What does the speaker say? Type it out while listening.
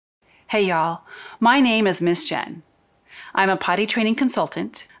Hey y'all, my name is Miss Jen. I'm a potty training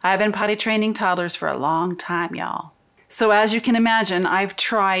consultant. I've been potty training toddlers for a long time, y'all. So as you can imagine, I've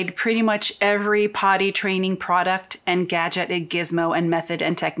tried pretty much every potty training product and gadget and gizmo and method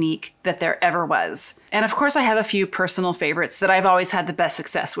and technique that there ever was. And of course I have a few personal favorites that I've always had the best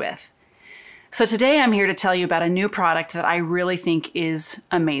success with. So today I'm here to tell you about a new product that I really think is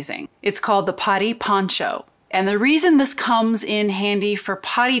amazing. It's called the Potty Poncho. And the reason this comes in handy for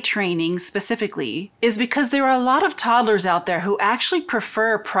potty training specifically is because there are a lot of toddlers out there who actually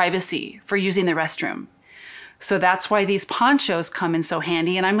prefer privacy for using the restroom. So that's why these ponchos come in so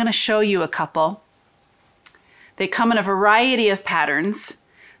handy, and I'm going to show you a couple. They come in a variety of patterns.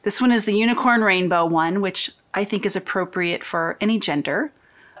 This one is the unicorn rainbow one, which I think is appropriate for any gender.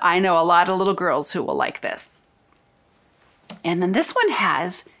 I know a lot of little girls who will like this. And then this one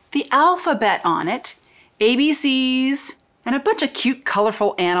has the alphabet on it, ABCs, and a bunch of cute,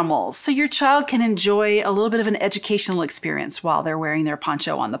 colorful animals, so your child can enjoy a little bit of an educational experience while they're wearing their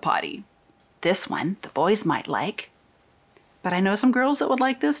poncho on the potty. This one, the boys might like, but I know some girls that would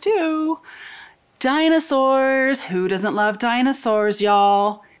like this too. Dinosaurs! Who doesn't love dinosaurs,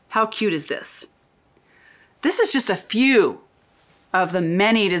 y'all? How cute is this? This is just a few of the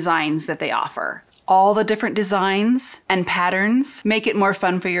many designs that they offer. All the different designs and patterns make it more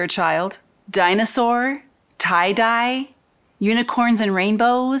fun for your child. Dinosaur, tie-dye, unicorns and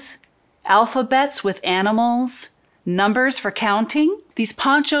rainbows, alphabets with animals, numbers for counting. These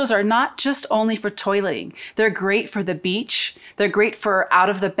ponchos are not just only for toileting. They're great for the beach. They're great for out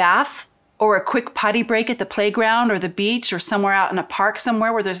of the bath or a quick potty break at the playground or the beach or somewhere out in a park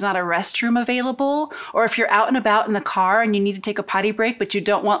somewhere where there's not a restroom available. Or if you're out and about in the car and you need to take a potty break, but you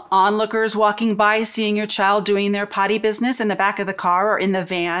don't want onlookers walking by seeing your child doing their potty business in the back of the car or in the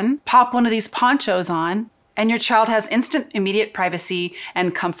van, pop one of these ponchos on and your child has instant, immediate privacy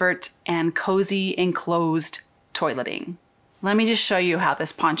and comfort and cozy, enclosed toileting. Let me just show you how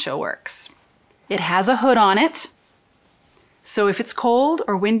this poncho works. It has a hood on it. So if it's cold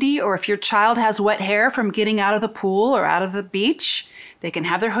or windy, or if your child has wet hair from getting out of the pool or out of the beach, they can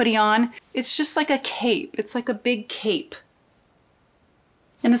have their hoodie on. It's just like a cape. It's like a big cape.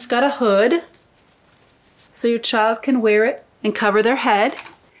 And it's got a hood, so your child can wear it and cover their head.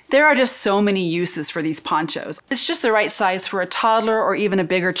 There are just so many uses for these ponchos. It's just the right size for a toddler or even a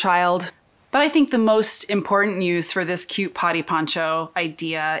bigger child. But I think the most important use for this cute potty poncho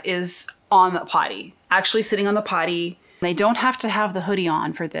idea is on the potty. Actually sitting on the potty. They don't have to have the hoodie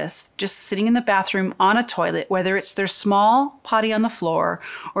on for this. Just sitting in the bathroom on a toilet, whether it's their small potty on the floor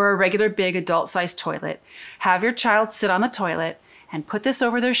or a regular big adult-sized toilet. Have your child sit on the toilet and put this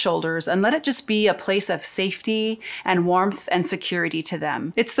over their shoulders and let it just be a place of safety and warmth and security to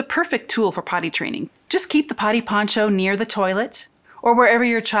them. It's the perfect tool for potty training. Just keep the potty poncho near the toilet or wherever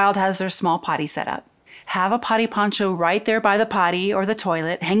your child has their small potty set up. Have a potty poncho right there by the potty or the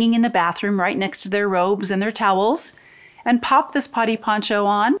toilet, hanging in the bathroom right next to their robes and their towels, and pop this potty poncho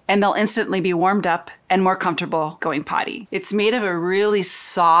on and they'll instantly be warmed up and more comfortable going potty. It's made of a really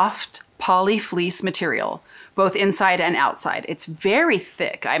soft poly fleece material, both inside and outside. It's very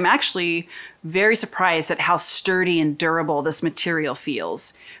thick. I'm actually very surprised at how sturdy and durable this material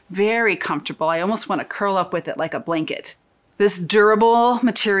feels. Very comfortable. I almost want to curl up with it like a blanket. This durable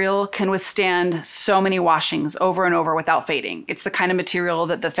material can withstand so many washings over and over without fading. It's the kind of material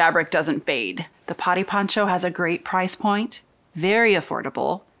that the fabric doesn't fade. The potty poncho has a great price point, very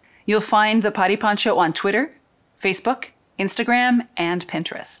affordable. You'll find the potty poncho on Twitter, Facebook, Instagram, and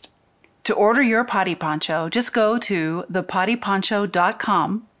Pinterest. To order your potty poncho, just go to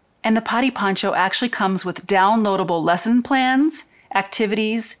thepottyponcho.com, and the potty poncho actually comes with downloadable lesson plans,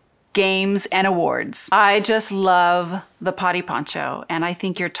 activities, games, and awards. I just love the potty poncho, and I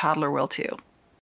think your toddler will too.